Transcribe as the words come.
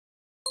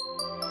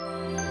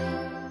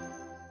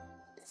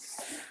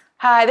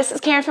Hi, this is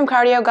Karen from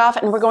CardioGolf,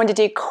 and we're going to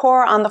do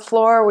core on the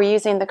floor. We're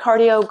using the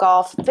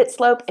CardioGolf Fit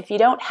Slope. If you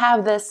don't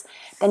have this,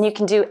 then you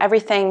can do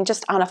everything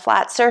just on a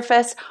flat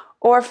surface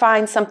or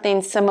find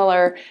something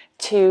similar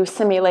to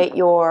simulate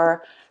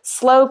your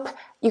slope.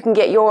 You can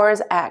get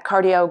yours at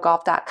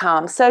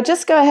cardiogolf.com. So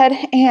just go ahead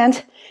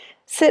and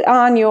sit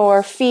on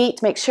your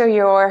feet. Make sure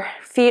your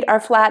feet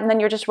are flat, and then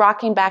you're just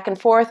rocking back and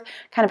forth,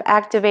 kind of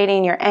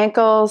activating your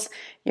ankles,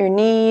 your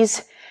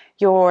knees,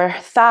 your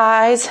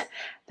thighs.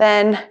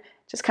 Then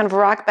just kind of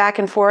rock back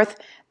and forth.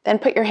 Then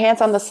put your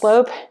hands on the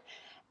slope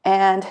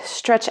and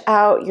stretch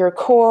out your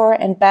core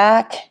and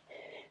back.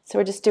 So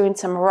we're just doing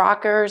some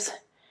rockers.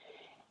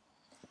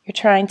 You're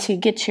trying to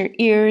get your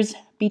ears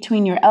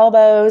between your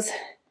elbows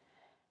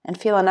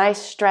and feel a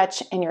nice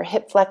stretch in your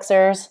hip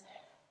flexors.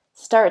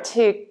 Start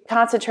to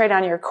concentrate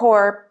on your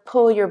core.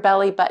 Pull your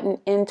belly button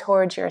in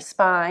towards your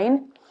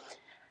spine.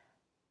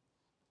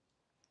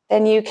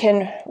 Then you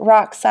can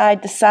rock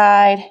side to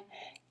side,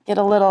 get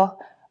a little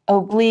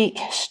oblique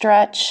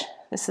stretch.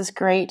 This is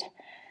great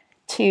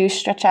to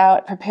stretch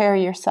out, prepare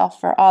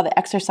yourself for all the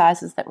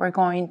exercises that we're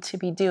going to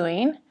be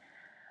doing.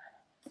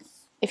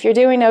 If you're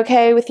doing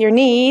okay with your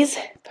knees,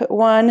 put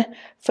one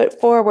foot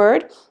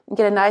forward and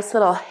get a nice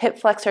little hip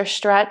flexor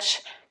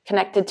stretch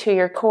connected to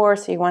your core.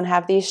 So you want to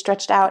have these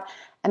stretched out,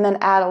 and then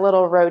add a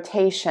little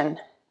rotation.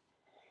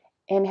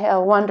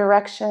 Inhale one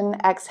direction,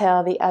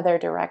 exhale the other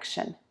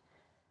direction.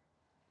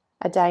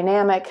 A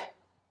dynamic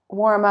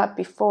warm up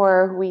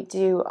before we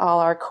do all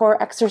our core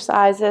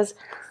exercises.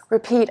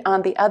 Repeat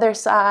on the other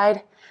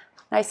side.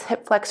 Nice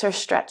hip flexor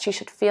stretch. You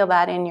should feel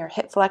that in your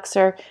hip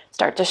flexor.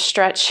 Start to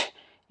stretch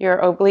your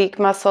oblique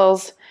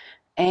muscles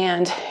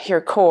and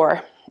your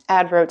core.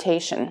 Add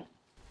rotation.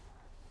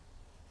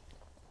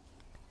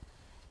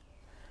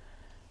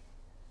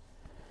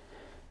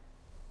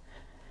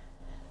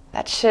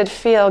 That should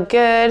feel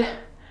good.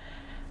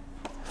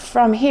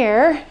 From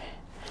here,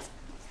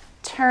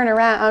 turn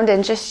around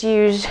and just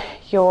use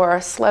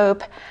your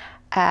slope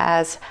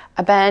as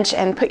a bench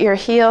and put your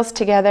heels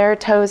together,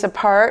 toes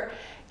apart.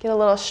 Get a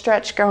little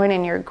stretch going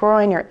in your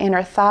groin, your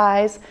inner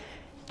thighs.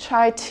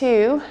 Try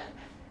to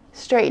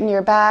straighten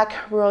your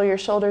back, roll your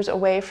shoulders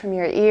away from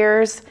your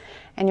ears,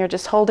 and you're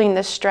just holding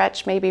this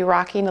stretch, maybe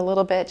rocking a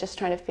little bit, just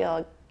trying to feel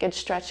a good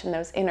stretch in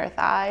those inner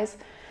thighs.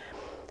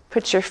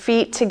 Put your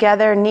feet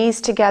together,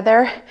 knees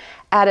together,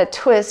 add a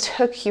twist,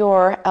 hook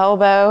your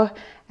elbow,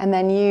 and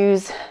then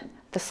use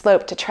the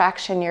slope to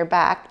traction your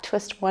back.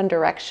 Twist one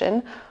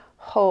direction,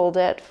 hold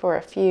it for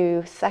a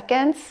few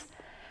seconds,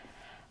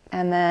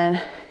 and then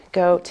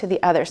go to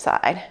the other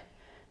side.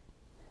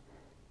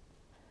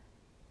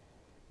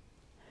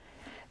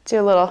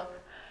 Do a little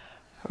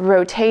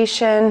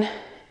rotation,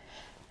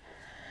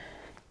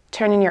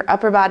 turning your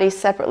upper body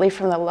separately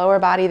from the lower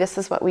body. This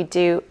is what we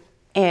do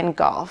in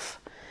golf.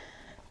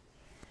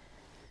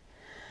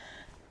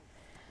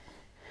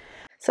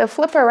 So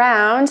flip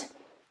around,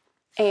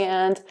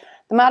 and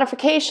the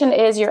modification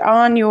is you're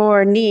on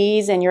your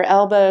knees and your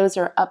elbows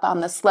are up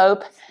on the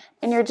slope,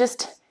 and you're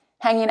just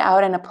hanging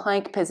out in a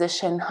plank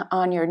position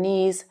on your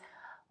knees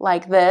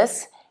like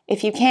this.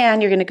 If you can,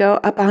 you're going to go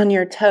up on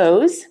your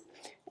toes,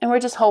 and we're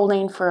just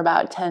holding for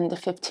about 10 to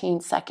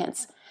 15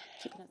 seconds.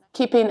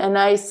 Keeping a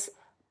nice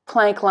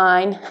plank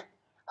line,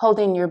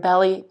 holding your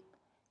belly,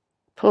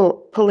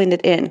 pulling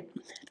it in.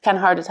 It's kind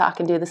of hard to talk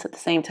and do this at the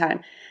same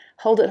time.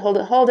 Hold it, hold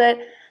it, hold it.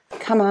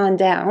 Come on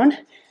down.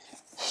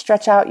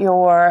 Stretch out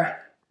your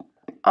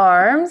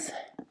arms.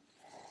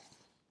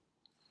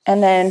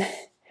 And then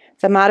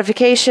the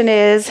modification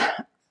is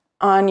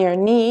on your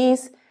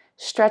knees,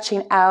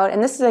 stretching out.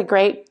 And this is a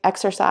great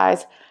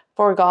exercise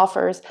for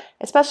golfers,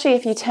 especially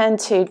if you tend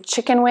to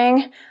chicken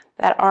wing.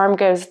 That arm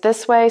goes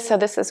this way. So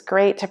this is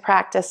great to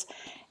practice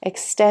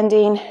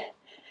extending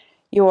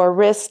your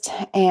wrist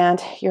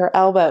and your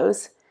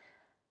elbows.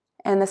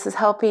 And this is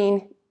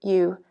helping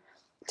you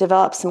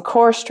develop some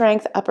core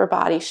strength, upper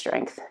body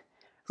strength.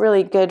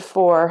 Really good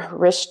for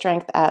wrist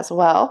strength as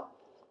well.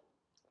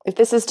 If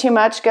this is too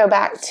much, go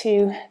back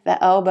to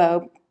the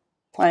elbow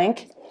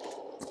plank.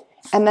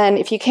 And then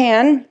if you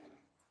can,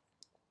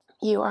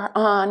 you are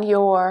on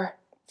your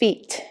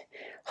feet,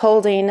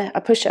 holding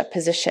a push-up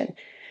position.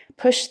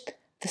 Push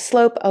the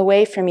slope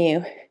away from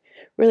you.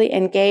 Really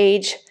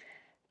engage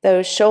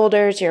those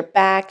shoulders, your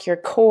back, your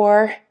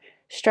core,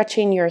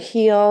 stretching your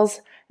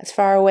heels as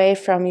far away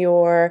from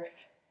your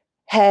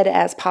head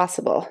as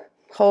possible.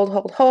 Hold,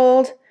 hold,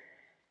 hold,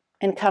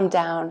 and come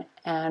down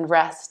and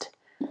rest.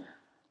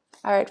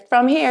 All right,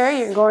 from here,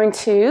 you're going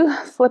to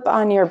flip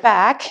on your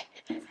back,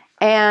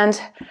 and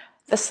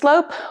the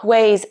slope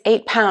weighs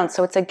 8 pounds,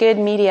 so it's a good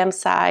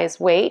medium-sized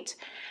weight.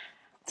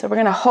 So we're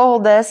gonna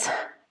hold this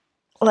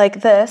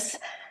like this,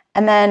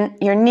 and then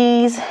your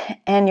knees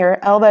and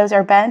your elbows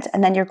are bent,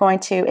 and then you're going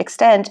to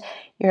extend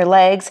your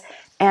legs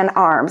and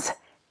arms,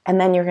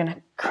 and then you're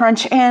gonna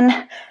crunch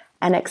in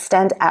and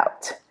extend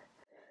out.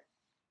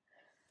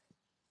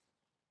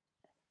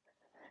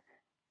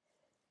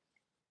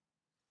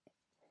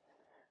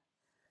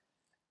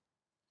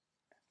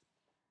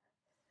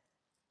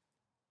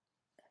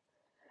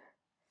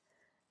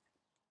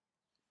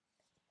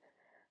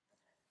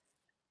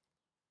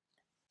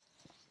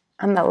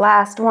 On the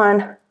last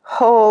one,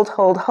 hold,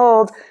 hold,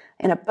 hold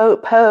in a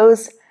boat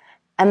pose,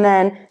 and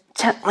then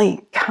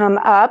gently come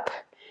up.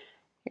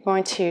 You're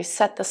going to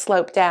set the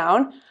slope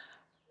down.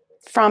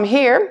 From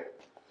here,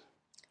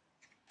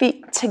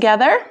 feet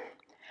together,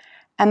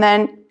 and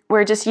then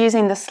we're just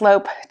using the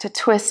slope to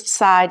twist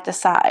side to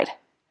side.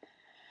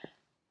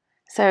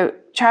 So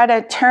try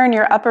to turn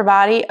your upper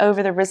body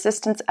over the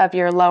resistance of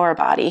your lower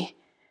body.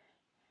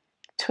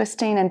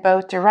 Twisting in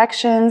both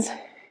directions.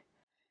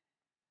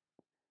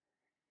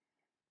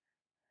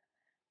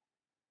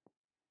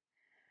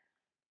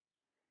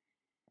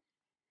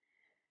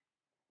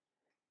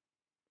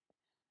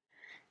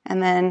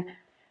 And then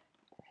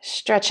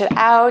stretch it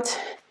out.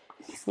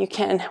 You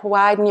can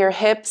widen your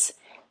hips,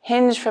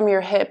 hinge from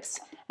your hips,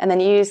 and then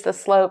use the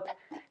slope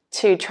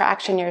to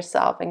traction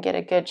yourself and get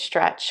a good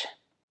stretch.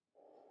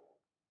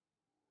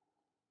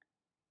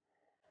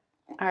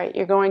 All right,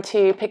 you're going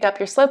to pick up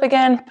your slope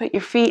again, put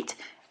your feet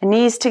and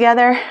knees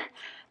together.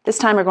 This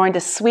time we're going to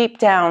sweep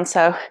down.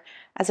 So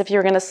as if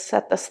you're going to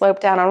set the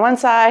slope down on one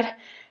side,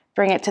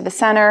 bring it to the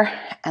center,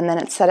 and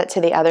then set it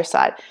to the other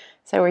side.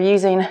 So we're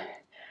using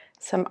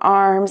some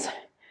arms,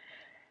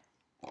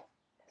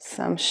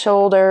 some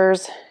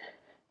shoulders,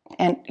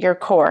 and your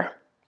core.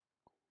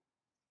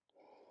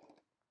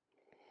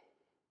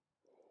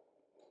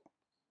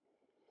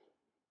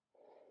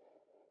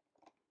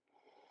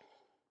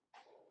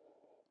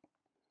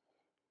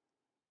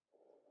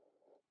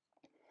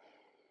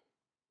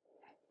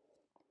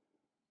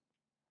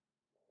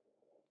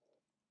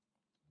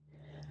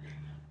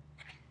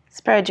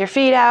 Spread your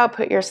feet out,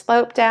 put your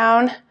slope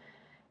down,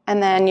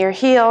 and then your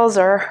heels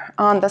are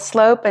on the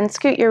slope, and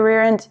scoot your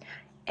rear end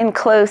in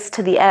close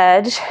to the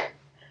edge.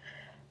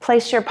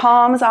 Place your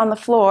palms on the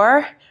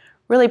floor.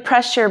 Really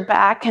press your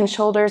back and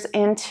shoulders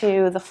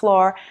into the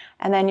floor,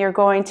 and then you're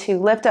going to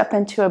lift up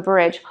into a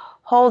bridge.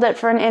 Hold it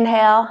for an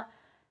inhale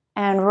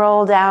and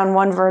roll down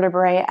one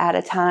vertebrae at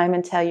a time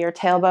until your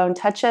tailbone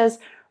touches.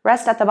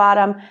 Rest at the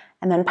bottom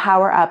and then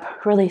power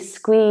up. Really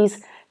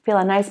squeeze, feel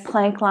a nice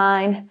plank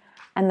line,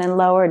 and then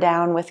lower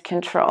down with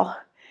control.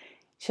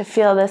 You should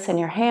feel this in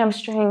your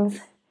hamstrings,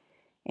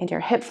 in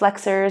your hip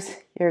flexors,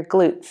 your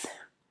glutes.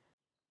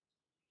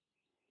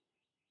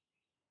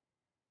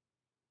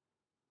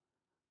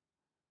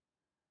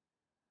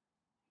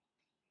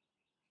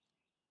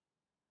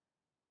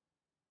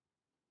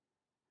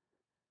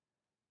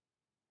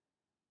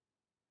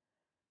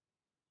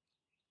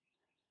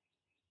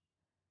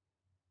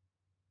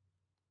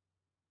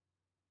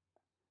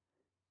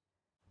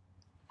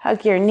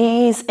 Hug your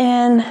knees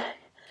in,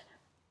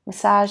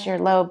 massage your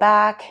low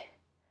back.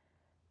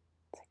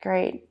 It's a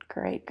great,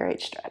 great,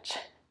 great stretch.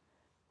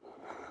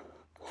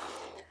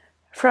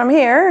 From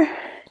here,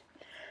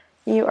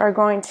 you are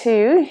going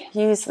to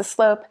use the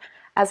slope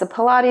as a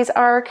Pilates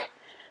arc,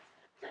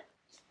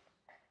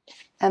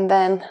 and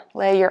then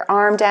lay your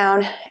arm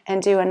down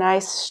and do a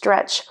nice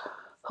stretch,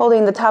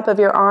 holding the top of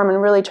your arm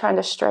and really trying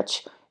to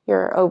stretch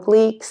your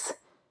obliques.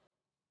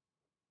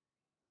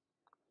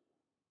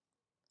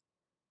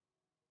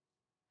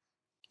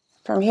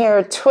 From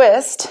here,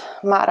 twist,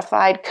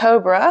 modified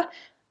Cobra.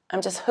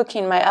 I'm just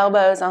hooking my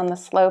elbows on the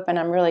slope and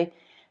I'm really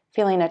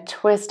feeling a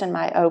twist in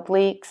my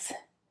obliques.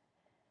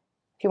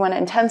 If you want to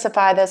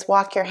intensify this,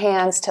 walk your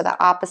hands to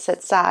the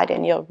opposite side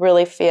and you'll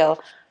really feel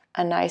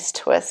a nice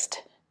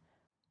twist.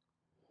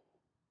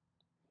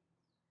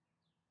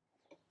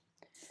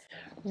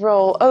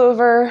 Roll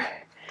over,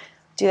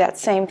 do that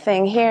same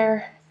thing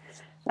here.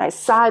 Nice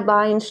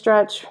sideline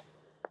stretch.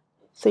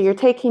 So you're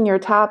taking your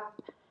top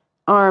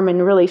arm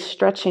and really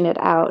stretching it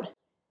out.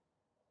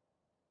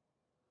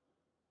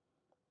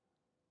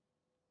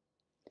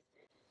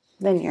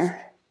 Then you're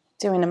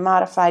doing a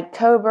modified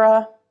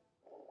Cobra.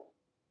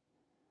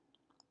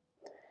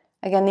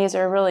 Again, these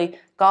are really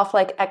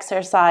golf-like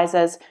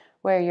exercises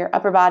where your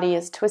upper body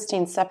is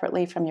twisting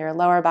separately from your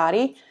lower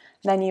body.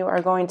 Then you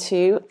are going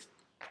to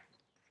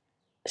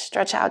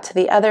stretch out to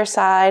the other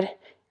side.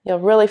 You'll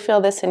really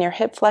feel this in your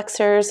hip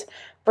flexors.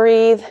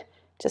 Breathe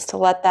just to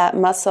let that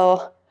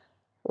muscle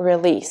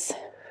release.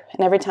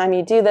 And every time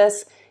you do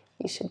this,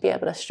 you should be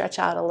able to stretch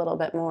out a little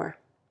bit more.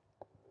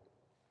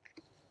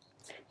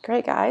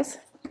 Great, guys.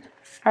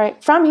 All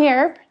right, from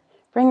here,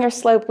 bring your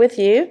slope with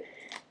you.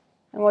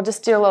 And we'll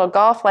just do a little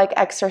golf-like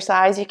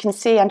exercise. You can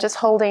see I'm just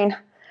holding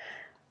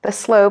the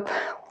slope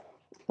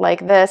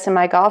like this in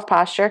my golf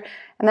posture.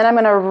 And then I'm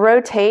going to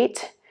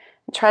rotate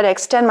and try to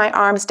extend my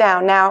arms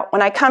down. Now,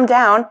 when I come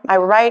down, my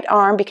right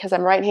arm, because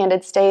I'm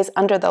right-handed, stays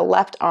under the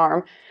left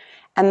arm.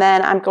 And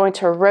then I'm going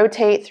to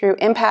rotate through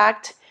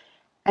impact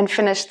and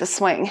finish the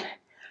swing.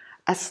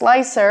 A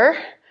slicer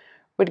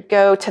would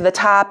go to the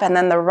top and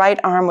then the right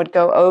arm would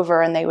go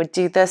over and they would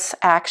do this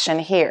action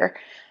here.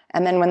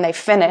 And then when they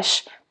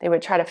finish, they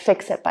would try to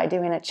fix it by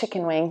doing a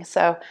chicken wing.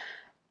 So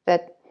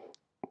that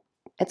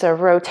it's a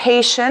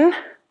rotation.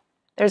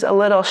 There's a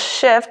little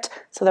shift,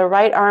 so the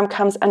right arm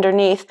comes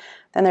underneath.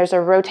 Then there's a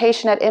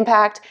rotation at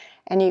impact,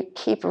 and you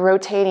keep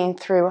rotating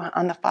through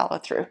on the follow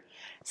through.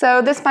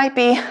 So this might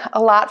be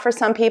a lot for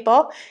some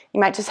people. You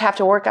might just have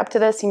to work up to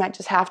this. You might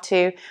just have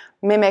to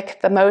mimic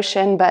the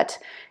motion, but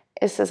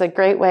this is a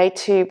great way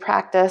to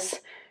practice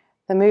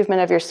the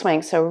movement of your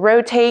swing. So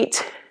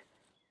rotate,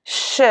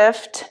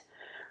 shift,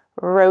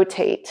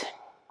 rotate.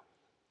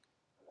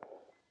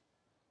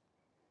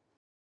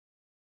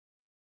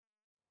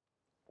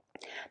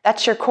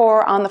 That's your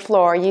core on the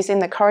floor using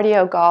the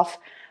CardioGolf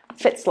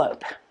Fit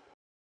Slope.